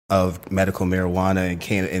of medical marijuana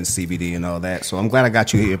and CBD and all that. So I'm glad I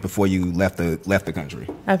got you here before you left the country.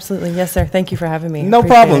 Absolutely. Yes, sir. Thank you for having me. No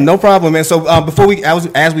problem. No problem, man. So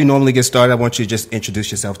as we normally get started, I want you to just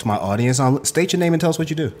introduce yourself to my audience. State your name and tell us what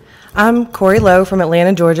you do. I'm Corey Lowe from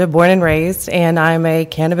Atlanta, Georgia, born and raised, and I'm a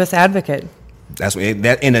cannabis advocate. That's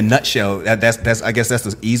that in a nutshell. That's I guess that's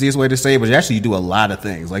the easiest way to say it. But actually, you do a lot of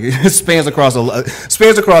things. Like it spans across a lot.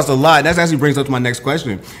 And that actually brings up to my next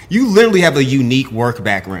question. You literally have a unique work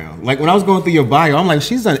background. Like when I was going through your bio, I'm like,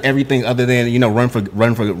 she's done everything other than run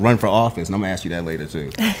for office. And I'm gonna ask you that later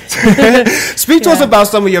too. Speak to us about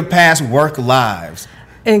some of your past work lives.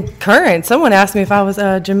 And current, someone asked me if I was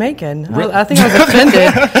Jamaican. Really? I think I was offended.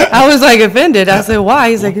 I was offended. I said,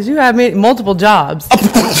 "Why?" He's like, "Because you have multiple jobs."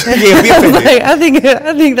 Yeah, we offended.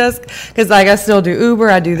 I think that's because I still do Uber.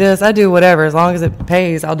 I do this. I do whatever as long as it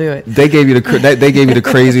pays. I'll do it. They gave you the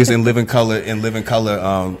craziest in living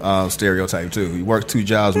color stereotype too. You work 2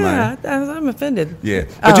 jobs, man. Yeah, I'm offended. Yeah,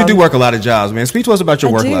 but you do work a lot of jobs, man. Speak to us about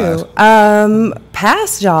your work lives.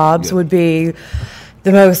 Past jobs would be.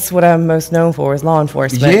 What I'm most known for is law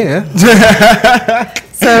enforcement. Yeah.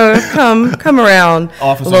 So come around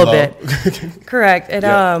Officer a little law. bit. Correct.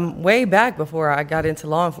 And way back before I got into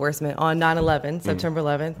law enforcement on 9/11, September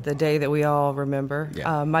 11th, the day that we all remember,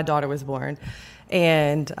 my daughter was born.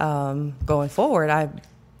 And going forward, I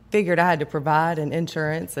figured I had to provide an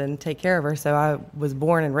insurance and take care of her. So I was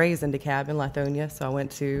born and raised in DeKalb in Lithonia. So I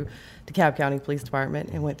went to DeKalb County Police Department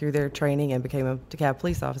and went through their training and became a DeKalb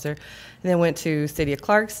police officer. And then went to City of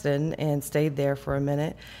Clarkston and stayed there for a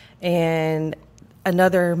minute. And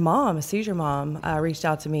another mom, a seizure mom, reached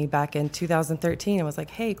out to me back in 2013 and was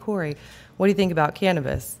like, "Hey, Corey, what do you think about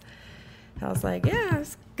cannabis?" I was like, "Yeah,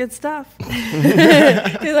 it's good stuff."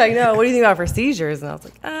 He's like, "No, what do you think about for seizures?" And I was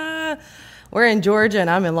like, we're in Georgia and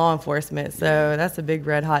I'm in law enforcement, so that's a big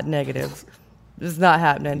red hot negative. It's not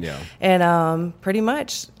happening." Yeah. And pretty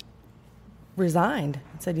much resigned.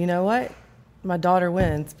 Said, "You know what? My daughter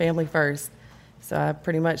wins, family first." So I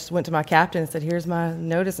pretty much went to my captain and said, "Here's my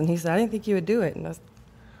notice," and he said, "I didn't think you would do it." And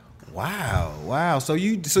Wow. So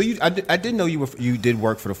I didn't know you did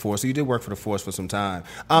work for the force. So you did work for the force for some time.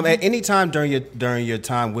 At any time during your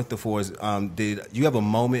time with the force, did you have a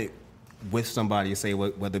moment with somebody, say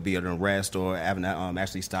whether it be an arrest or having to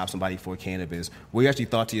actually stop somebody for cannabis, where you actually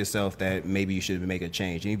thought to yourself that maybe you should make a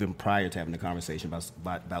change, even prior to having the conversation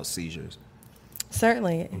about seizures?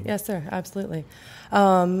 Certainly. Yes, sir. Absolutely.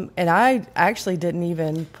 And I actually didn't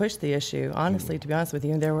even push the issue, honestly, to be honest with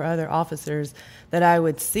you. And there were other officers that I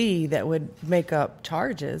would see that would make up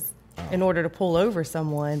charges in order to pull over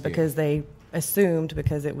someone because they assumed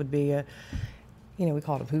because it would be we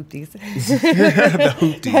called them hoopties. The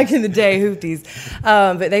hoopties. Back in the day, hoopties.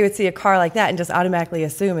 But they would see a car like that and just automatically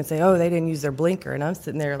assume and say, "Oh, they didn't use their blinker." And I'm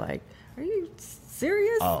sitting there like, "Are you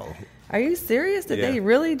serious? Oh. Are you serious? Did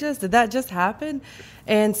that just happen?"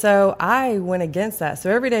 And so I went against that.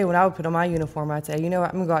 So every day when I would put on my uniform, I'd say, "You know what?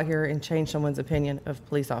 I'm going to go out here and change someone's opinion of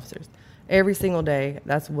police officers." Every single day,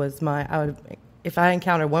 if I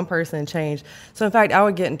encountered one person and changed. So in fact, I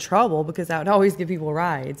would get in trouble because I would always give people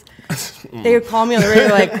rides. They would call me on the radio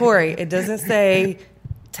like, "Corey, it doesn't say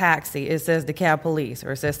taxi, it says DeKalb Police,"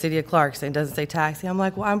 or it says City of Clarkston, it doesn't say taxi. I'm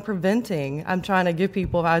like, "Well, I'm trying to give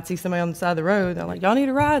people," if I would see somebody on the side of the road, they're like, "Y'all need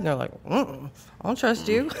a ride?" And they're like, "I don't trust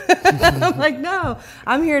you." I'm like, "No,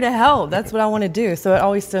 I'm here to help. That's what I want to do." So it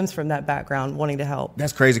always stems from that background, wanting to help.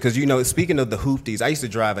 That's crazy because, speaking of the hoopties, I used to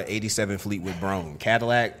drive an 87 Fleetwood Brougham,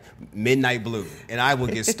 Cadillac, midnight blue, and I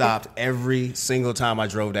would get stopped every single time I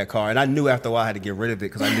drove that car. And I knew after a while I had to get rid of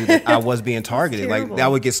it because I knew that I was being targeted. Like, I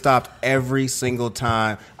would get stopped every single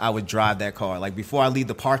time I would drive that car. Like, before I leave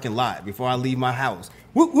the parking lot, before I leave my house,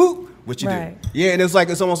 whoop, whoop, what you do? Yeah, and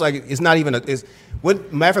it's almost like it's not even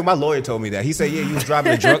matter of fact, my lawyer told me that. He said, "Yeah, you was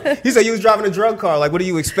driving a drug." He said, "You was driving a drug car. Like, what do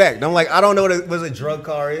you expect?" And I'm like, "I don't know what a drug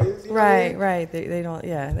car is." Right. They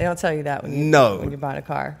don't tell you that when you're buying a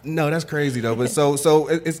car. No, that's crazy though. But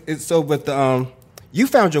you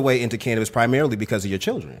found your way into cannabis primarily because of your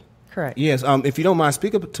children. Correct. Yes. If you don't mind,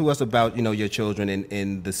 speak up to us about your children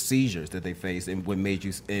and the seizures that they face, and what made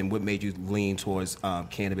you lean towards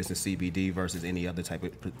cannabis and CBD versus any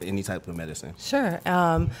type of medicine. Sure.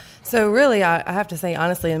 So really, I have to say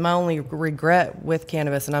honestly, and my only regret with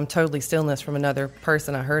cannabis, and I'm totally stealing this from another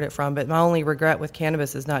person I heard it from, but my only regret with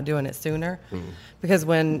cannabis is not doing it sooner. Mm-hmm. Because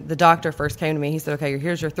when the doctor first came to me, he said, "Okay,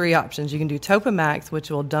 here's your 3 options. You can do Topamax,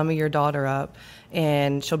 which will dummy your daughter up,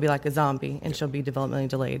 and she'll be like a zombie, and she'll be developmentally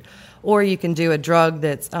delayed. Or you can do a drug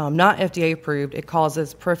that's not FDA approved. It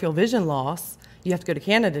causes peripheral vision loss. You have to go to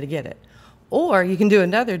Canada to get it. Or you can do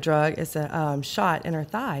another drug. It's a shot in her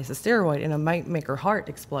thigh. It's a steroid, and it might make her heart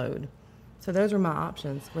explode." So those were my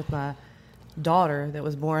options with my daughter that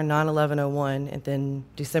was born 9/11/01, and then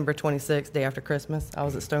December 26th, day after Christmas, I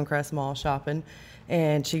was at Stonecrest Mall shopping,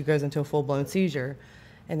 and she goes into a full-blown seizure.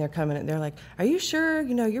 And they're coming and they're like, "Are you sure?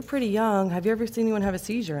 You know, you're pretty young. Have you ever seen anyone have a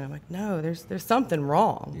seizure?" And I'm like, "No, there's something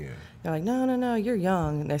wrong." Yeah. They're like, No, you're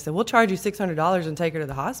young." And they said, "We'll charge you $600 and take her to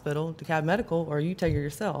the hospital to have medical, or you take her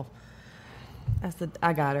yourself." I said,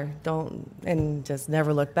 "I got her. Don't," and just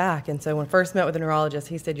never look back. And so when I first met with the neurologist,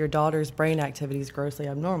 he said, "Your daughter's brain activity is grossly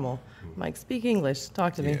abnormal." I'm like, "Speak English.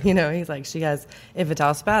 Talk to me." Yeah. You know, he's like, "She has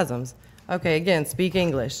infantile spasms." Okay, again, speak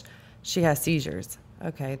English. "She has seizures."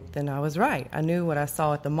 Okay, then I was right. I knew what I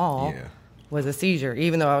saw at the mall was a seizure.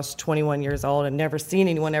 Even though I was 21 years old and never seen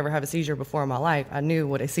anyone ever have a seizure before in my life, I knew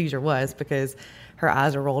what a seizure was because her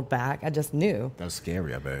eyes were rolled back. I just knew. That was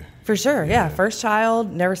scary, I bet. For sure, yeah. First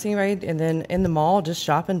child, never seen anybody, and then in the mall, just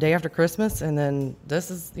shopping day after Christmas, and then this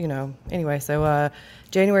is, anyway. So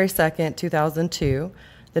January 2nd, 2002,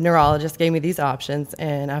 the neurologist gave me these options,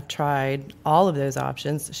 and I've tried all of those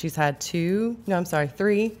options. She's had three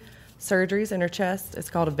surgeries in her chest. It's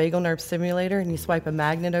called a vagal nerve stimulator, and you swipe a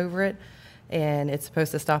magnet over it, and it's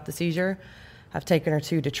supposed to stop the seizure. I've taken her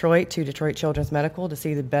to Detroit Children's Medical to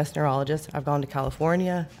see the best neurologist. I've gone to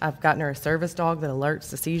California. I've gotten her a service dog that alerts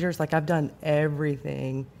to seizures. Like, I've done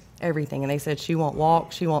everything. And they said she won't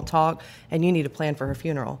walk, she won't talk, and you need to plan for her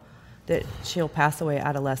funeral, that she'll pass away at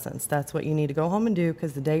adolescence. That's what you need to go home and do,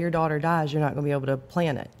 because the day your daughter dies, you're not going to be able to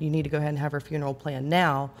plan it. You need to go ahead and have her funeral planned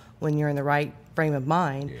now when you're in the right frame of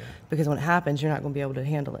mind, because when it happens, you're not going to be able to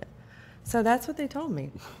handle it. So that's what they told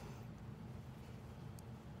me.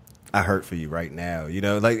 I hurt for you right now, and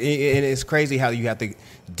it's crazy how you have to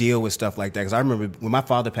deal with stuff like that. Because I remember when my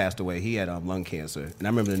father passed away, he had lung cancer, and I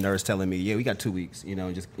remember the nurse telling me, "Yeah, we got 2 weeks,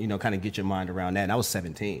 and just kind of get your mind around that." And I was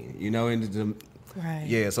 17, Right.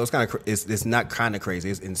 Yeah, so it's kind of it's not kind of crazy.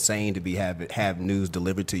 It's insane to be have news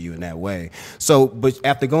delivered to you in that way. So, but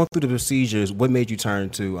after going through the procedures, what made you turn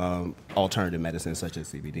to alternative medicine such as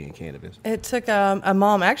CBD and cannabis? It took a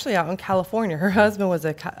mom actually out in California. Her husband was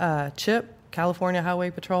a CHIP, California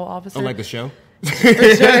Highway Patrol officer. Oh, like the show? For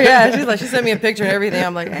sure, yeah. She sent me a picture and everything.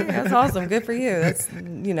 I'm like, "Hey, that's awesome. Good for you.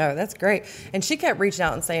 That's great." And she kept reaching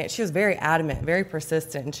out and saying, she was very adamant, very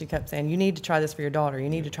persistent. And she kept saying, "You need to try this for your daughter. You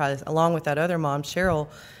need to try this." Along with that other mom, Cheryl,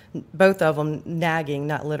 both of them nagging,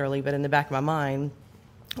 not literally, but in the back of my mind.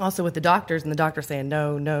 Also with the doctors, and the doctor saying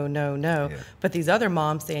no. Yeah. But these other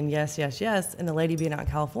moms saying yes, and the lady being out in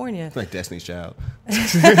California. It's like Destiny's Child.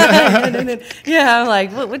 Yeah, I'm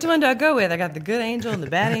like, which one do I go with? I got the good angel and the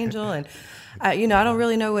bad angel, and I don't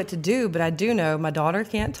really know what to do, but I do know my daughter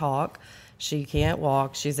can't talk. She can't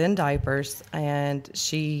walk. She's in diapers, and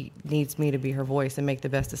she needs me to be her voice and make the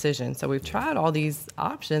best decision. So we've tried all these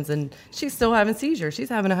options, and she's still having seizures. She's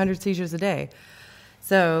having 100 seizures a day.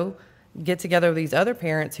 So get together with these other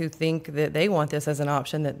parents who think that they want this as an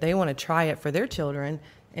option, that they want to try it for their children,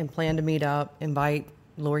 and plan to meet up, invite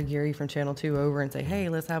Lori Geary from Channel 2 over and say, "Hey,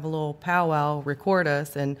 let's have a little powwow, record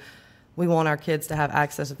us, and we want our kids to have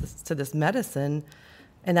access to this medicine."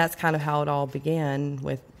 And that's kind of how it all began,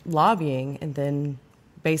 with lobbying, and then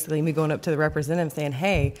basically me going up to the representative saying,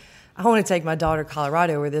 "Hey, I want to take my daughter to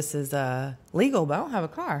Colorado where this is legal, but I don't have a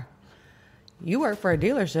car. You work for a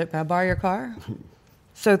dealership. Can I borrow your car?"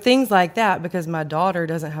 So things like that, because my daughter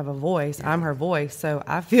doesn't have a voice. I'm her voice. So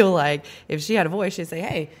I feel like if she had a voice, she'd say,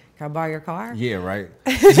 "Hey, can I borrow your car?" Yeah, right.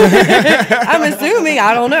 I'm assuming.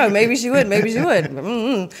 I don't know. Maybe she would. Maybe she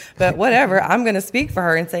would. But whatever. I'm going to speak for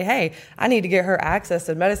her and say, "Hey, I need to get her access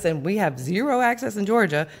to medicine. We have zero access in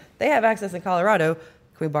Georgia. They have access in Colorado. Can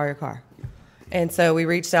we borrow your car?" And so we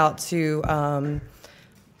reached out to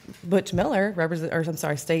Butch Miller,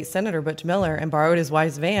 State Senator Butch Miller, and borrowed his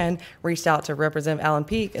wife's van, reached out to Representative Alan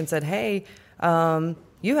Peake and said, "Hey,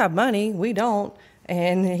 you have money, we don't."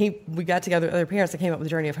 And we got together with other parents that came up with the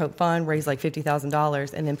Journey of Hope Fund, raised like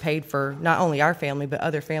 $50,000, and then paid for not only our family, but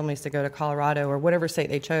other families to go to Colorado or whatever state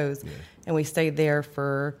they chose. Yeah. And we stayed there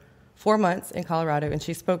for 4 months in Colorado, and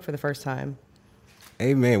she spoke for the first time.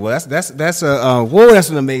 Amen. Well, that's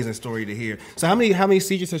an amazing story to hear. So how many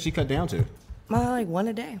seizures has she cut down to? Like one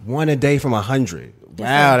a day. One a day from 100.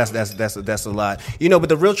 Wow, that's a lot. But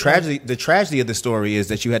the real tragedy of the story is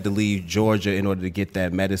that you had to leave Georgia in order to get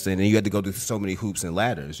that medicine, and you had to go through so many hoops and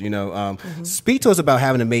ladders. Speak to us about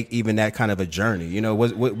having to make even that kind of a journey.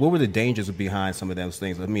 What were the dangers behind some of those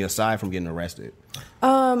things? I mean, aside from getting arrested.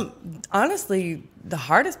 Honestly, the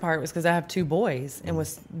hardest part was because I have 2 boys, and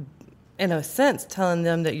was, in a sense, telling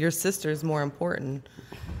them that your sister is more important.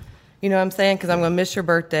 You know what I'm saying? Because I'm going to miss your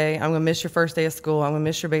birthday. I'm going to miss your first day of school. I'm going to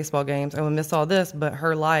miss your baseball games. I'm going to miss all this. But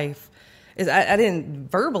her life I didn't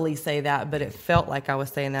verbally say that, but it felt like I was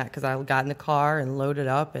saying that because I got in the car and loaded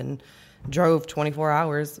up and drove 24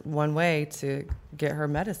 hours one way to get her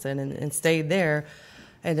medicine and stayed there.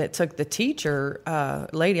 And it took the teacher,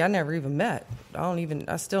 lady I never even met.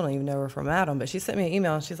 I still don't even know her from Adam, but she sent me an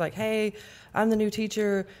email and she's like, "Hey, I'm the new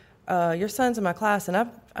teacher. Your son's in my class, and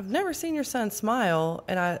I've never seen your son smile.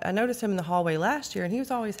 And I noticed him in the hallway last year, and he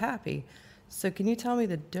was always happy. So can you tell me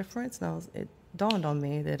the difference?" And it dawned on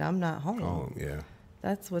me that I'm not home. Oh, yeah.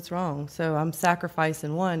 That's what's wrong. So I'm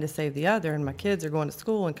sacrificing one to save the other, and my kids are going to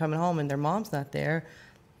school and coming home, and their mom's not there.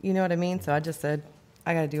 You know what I mean? So I just said,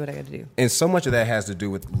 I got to do what I got to do. And so much of that has to do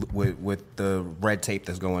with the red tape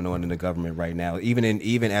that's going on in the government right now.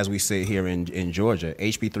 Even as we sit here in Georgia,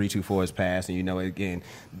 HB 324 has passed, and again,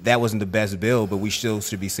 that wasn't the best bill, but we still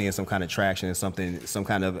should be seeing some kind of traction and some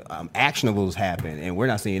kind of actionables happen, and we're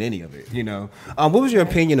not seeing any of it. What was your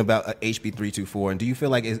opinion about HB 324, and do you feel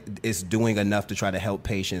like it's doing enough to try to help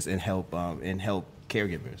patients and help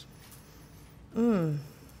caregivers?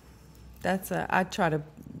 I try to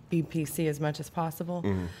be PC as much as possible,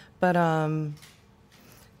 but I'm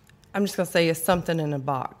just gonna say it's something in a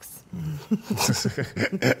box,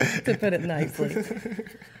 to put it nicely,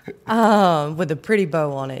 with a pretty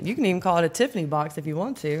bow on it. You can even call it a Tiffany box if you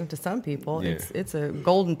want to. To some people, yeah. It's a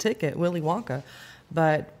golden ticket, Willy Wonka,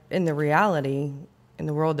 but in the reality, in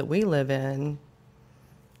the world that we live in,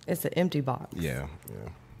 it's an empty box. Yeah.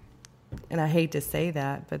 And I hate to say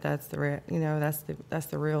that, but that's the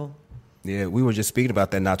real. Yeah, we were just speaking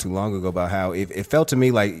about that not too long ago, about how it felt to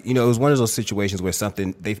me like, it was one of those situations where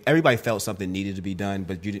everybody felt something needed to be done,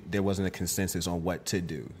 but there wasn't a consensus on what to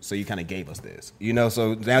do. So you kind of gave us this,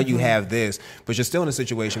 so now you have this, but you're still in a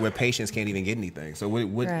situation where patients can't even get anything. So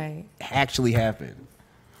what right. actually happened?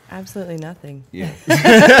 Absolutely nothing. Yeah.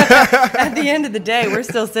 At the end of the day, we're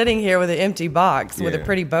still sitting here with an empty box with a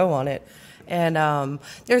pretty bow on it. And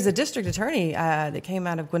there's a district attorney that came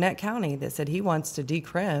out of Gwinnett County that said he wants to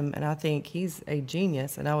decrim, and I think he's a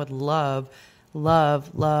genius, and I would love,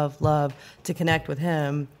 love, love, love to connect with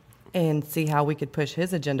him and see how we could push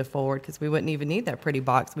his agenda forward, because we wouldn't even need that pretty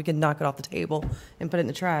box. We could knock it off the table and put it in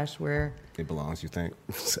the trash where it belongs, you think?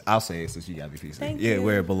 I'll say it since you got me PC. Thank you. You.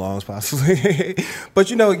 Where it belongs, possibly.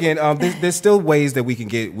 But again, there's still ways that we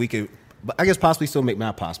could. But I guess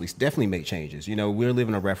definitely make changes. We're living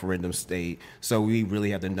in a referendum state, so we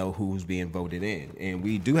really have to know who's being voted in. And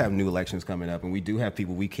we do have new elections coming up, and we do have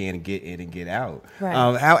people we can get in and get out. Right.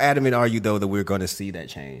 How adamant are you, though, that we're going to see that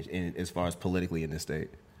change as far as politically in this state?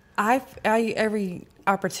 Every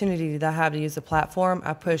opportunity that I have to use a platform,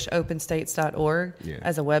 I push openstates.org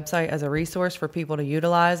as a website, as a resource for people to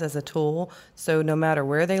utilize as a tool. So no matter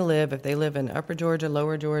where they live, if they live in Upper Georgia,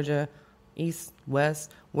 Lower Georgia, East,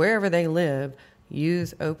 West, wherever they live,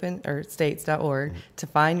 use states.org to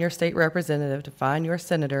find your state representative, to find your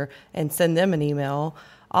senator, and send them an email.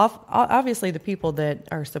 Obviously, the people that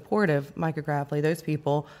are supportive, Micah Grappley, those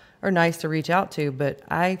people are nice to reach out to, but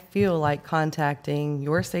I feel like contacting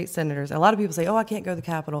your state senators. A lot of people say, "Oh, I can't go to the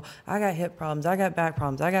Capitol. I got hip problems. I got back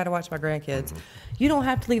problems. I got to watch my grandkids." You don't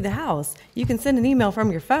have to leave the house. You can send an email from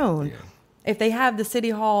your phone. Yeah. If they have the city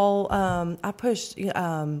hall, I push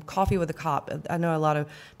coffee with a cop. I know a lot of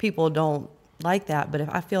people don't like that, but if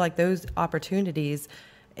I feel like those opportunities,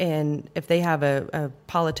 and if they have a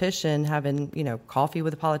politician having coffee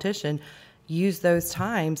with a politician, use those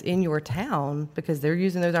times in your town, because they're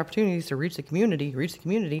using those opportunities to reach the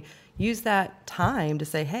community. Use that time to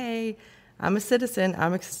say, "Hey, I'm a citizen,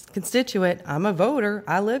 I'm a constituent, I'm a voter,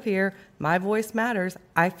 I live here, my voice matters.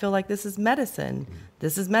 I feel like this is medicine.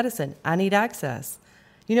 This is medicine. I need access."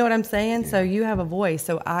 You know what I'm saying? Yeah. So you have a voice.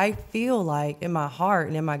 So I feel like in my heart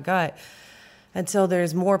and in my gut, until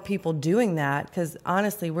there's more people doing that, because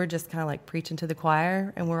honestly, we're just kind of like preaching to the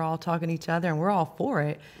choir, and we're all talking to each other, and we're all for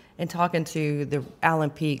it, and talking to the Alan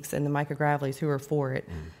Peaks and the Micah Gravleys who are for it.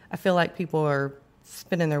 I feel like people are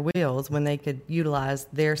spinning their wheels when they could utilize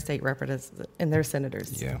their state representatives and their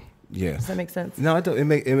senators. Yeah. Does that make sense? No,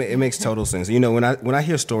 it makes total sense. When I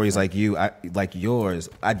hear stories like yours,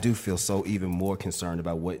 I do feel so even more concerned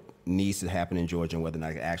about what needs to happen in Georgia and whether or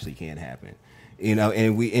not it actually can happen.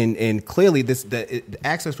 And clearly the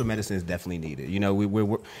access for medicine is definitely needed.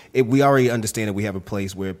 We already understand that we have a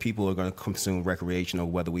place where people are going to consume recreational,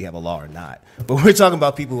 whether we have a law or not. But we're talking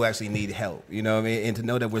about people who actually need help. And to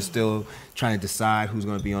know that we're still trying to decide who's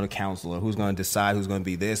going to be on a council or who's going to decide who's going to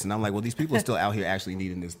be this. And I'm like, well, these people are still out here actually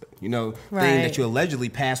needing this, thing that you allegedly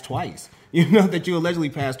passed twice. That you allegedly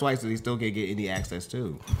passed twice that they still can't get any access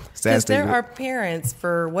to. Because there are parents,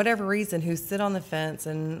 for whatever reason, who sit on the fence,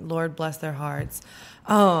 and Lord bless their hearts,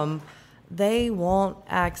 they won't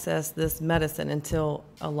access this medicine until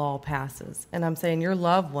a law passes. And I'm saying your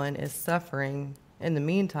loved one is suffering in the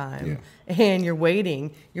meantime, and you're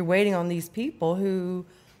waiting on these people who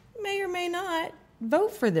may or may not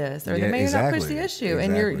vote for this, or they may or not push the issue.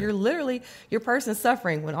 And you're literally, your person's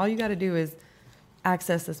suffering when all you got to do is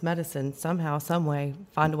access this medicine somehow, some way,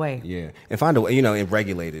 find a way. Yeah, and find a way, and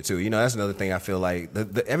regulate it too. That's another thing I feel like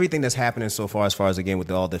the everything that's happening so far, as again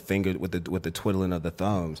with all the finger, with the twiddling of the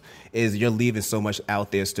thumbs, is you're leaving so much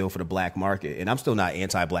out there still for the black market. And I'm still not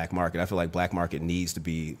anti-black market. I feel like black market there needs to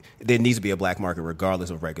be a black market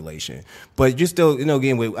regardless of regulation. But you're still,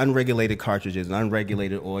 again, with unregulated cartridges and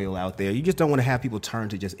unregulated oil out there, you just don't want to have people turn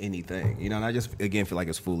to just anything. And I just, again, feel like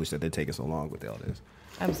it's foolish that they're taking so long with all this.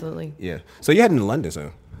 Absolutely. Yeah. So you're heading to London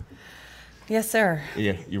soon? Yes, sir.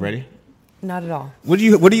 Yeah. You ready? Not at all. What are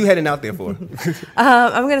you heading out there for?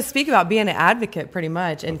 I'm going to speak about being an advocate pretty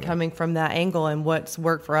much, and coming from that angle and what's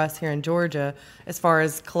worked for us here in Georgia as far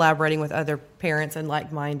as collaborating with other parents and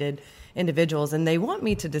like-minded individuals. And they want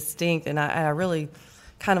me to distinct, and I really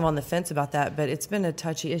kind of on the fence about that, but it's been a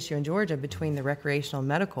touchy issue in Georgia between the recreational and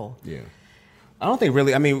medical. Yeah. I don't think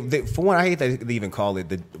really. I mean, for one, I hate that they even call it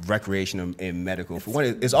the recreational and medical. For one,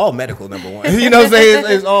 it's all medical. Number one, you know what I'm saying?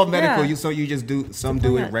 It's all medical. Yeah. So you just do it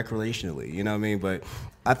recreationally. You know what I mean? But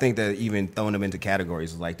I think that even throwing them into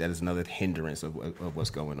categories like that is another hindrance of what's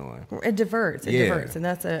going on. It diverts, and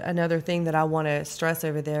that's another thing that I want to stress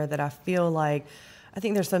over there. That I feel like, I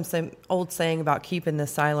think there's some old saying about keeping the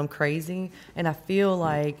asylum crazy, and I feel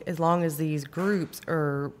like as long as these groups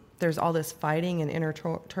there's all this fighting and inner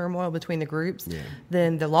turmoil between the groups,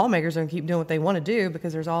 then the lawmakers are going to keep doing what they want to do,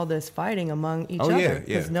 because there's all this fighting among each other,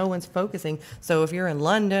 because no one's focusing. So if you're in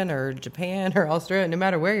London or Japan or Australia, no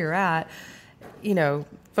matter where you're at,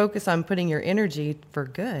 focus on putting your energy for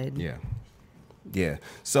good. Yeah. Yeah.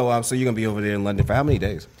 So you're going to be over there in London for how many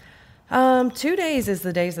days? 2 days is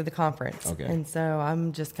the days of the conference. Okay. And so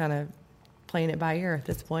I'm just kind of playing it by ear at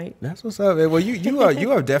this point. That's what's up, man. Well,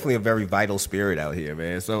 you are definitely a very vital spirit out here,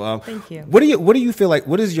 man. So thank you. What do you feel like?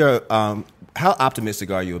 What is your how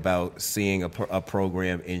optimistic are you about seeing a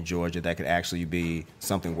program in Georgia that could actually be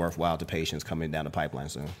something worthwhile to patients coming down the pipeline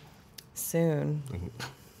soon? Soon. Mm-hmm.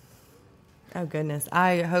 Oh goodness!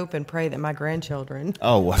 I hope and pray that my grandchildren.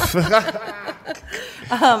 Oh.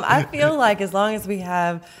 I feel like as long as we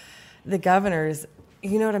have the governors,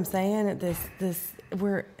 you know what I'm saying?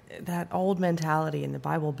 We're that old mentality in the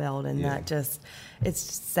Bible Belt, and that it's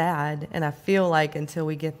sad. And I feel like until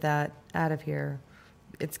we get that out of here,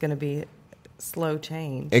 it's going to be slow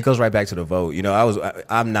change. It goes right back to the vote.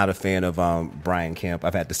 I'm not a fan of Brian Kemp.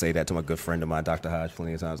 I've had to say that to my good friend of mine, Dr. Hodge,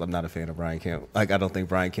 plenty of times. I'm not a fan of Brian Kemp. Like, I don't think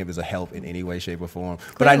Brian Kemp is a help in any way, shape, or form.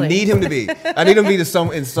 Clearly. But I need him to be. I need him to be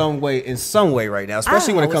in some way right now.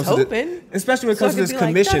 Especially when it comes to this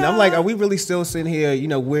commission. I'm like, are we really still sitting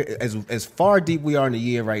here? We're as far deep we are in the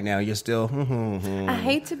year right now. You're still. I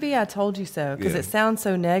hate to be. I told you so, because it sounds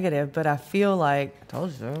so negative. But I feel like I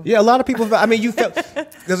told you so. Yeah, a lot of people. I mean, you felt,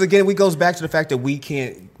 because again, it goes back to the fact that we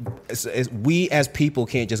can't, we as people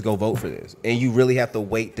can't just go vote for this, and you really have to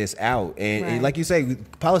wait this out. And like you say,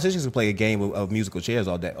 politicians can play a game of musical chairs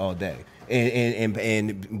all day,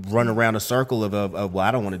 and run around a circle of well,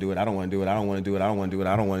 I don't want to do it, I don't want to do it, I don't want to do it, I don't want to do it,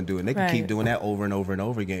 I don't want to do it, and they can keep doing that over and over and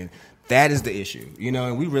over again. That is the issue,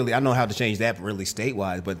 and we really, I don't know how to change that really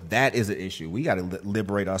statewide, but that is an issue. We got to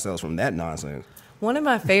liberate ourselves from that nonsense. One of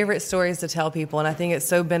my favorite stories to tell people, and I think it's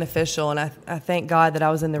so beneficial, and I thank God that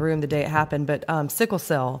I was in the room the day it happened, but sickle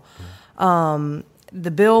cell.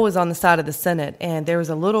 The bill was on the side of the Senate, and there was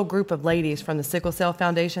a little group of ladies from the Sickle Cell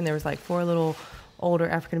Foundation. There was like 4 little older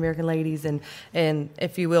African-American ladies, and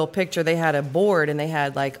if you will picture, they had a board, and they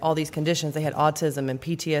had like all these conditions. They had autism and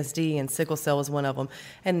PTSD, and sickle cell was one of them.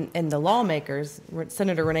 And the lawmakers,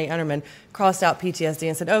 Senator Renee Unterman, crossed out PTSD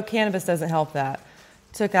and said, oh, cannabis doesn't help that.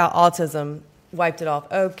 Took out autism, wiped it off.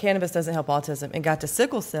 Oh, cannabis doesn't help autism. And got to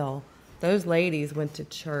sickle cell. Those ladies went to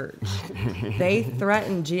church. They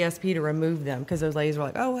threatened GSP to remove them, because those ladies were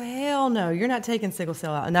like, oh, hell no, you're not taking sickle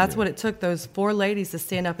cell out. And that's what it took those 4 ladies to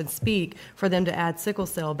stand up and speak for them to add sickle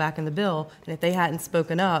cell back in the bill. And if they hadn't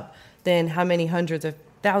spoken up, then how many hundreds of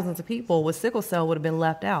thousands of people with sickle cell would have been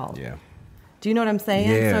left out? Yeah. Do you know what I'm saying?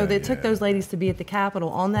 Yeah, so it took those ladies to be at the Capitol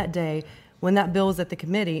on that day when that bill was at the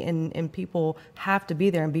committee, and people have to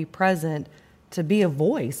be there and be present to be a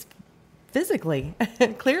voice physically,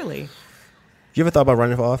 clearly. You ever thought about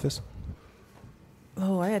running for office?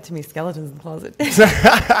 Oh, I had too many skeletons in the closet.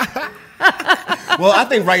 Well, I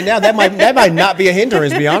think right now that might not be a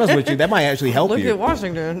hindrance, to be honest with you. That might actually help you. Look at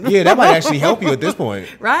Washington. Yeah, that might actually help you at this point.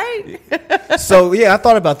 Right? So, yeah, I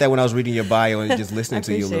thought about that when I was reading your bio and just listening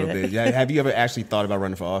to you a little bit. Yeah, have you ever actually thought about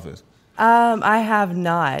running for office? I have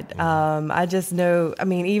not. I just know. I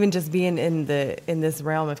mean, even just being in this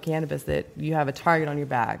realm of cannabis, that you have a target on your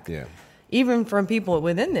back. Yeah. Even from people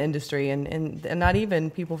within the industry, and not even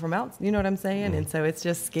people from out. You know what I'm saying? And so it's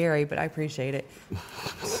just scary, but I appreciate it.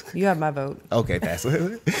 You have my vote. Okay, pass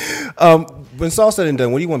it. When it's all said and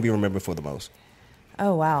done, what do you want to be remembered for the most?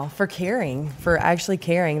 Oh wow, for actually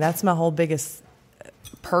caring. That's my whole biggest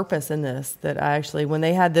purpose in this. That I actually, when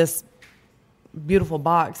they had this beautiful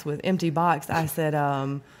box with empty box, I said,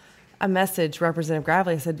 I messaged Representative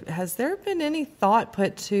Gravely. I said, has there been any thought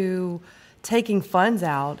put to taking funds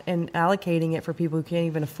out and allocating it for people who can't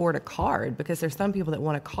even afford a card? Because there's some people that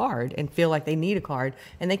want a card and feel like they need a card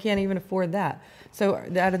and they can't even afford that. So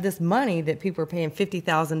out of this money that people are paying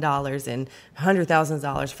 $50,000 and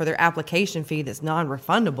 $100,000 for their application fee that's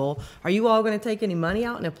non-refundable, are you all going to take any money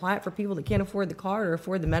out and apply it for people that can't afford the card or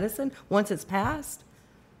afford the medicine once it's passed?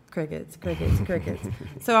 Crickets.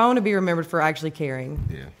 So I want to be remembered for actually caring.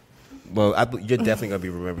 Yeah. Well, you're definitely going to be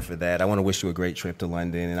remembered for that. I want to wish you a great trip to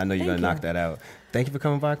London, and I know you're going to knock that out. Thank you for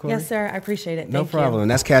coming by, Corey. Yes, sir. I appreciate it. No problem.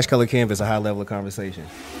 And that's Cash Color Canvas, a high level of conversation.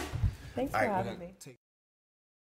 Thanks for having me.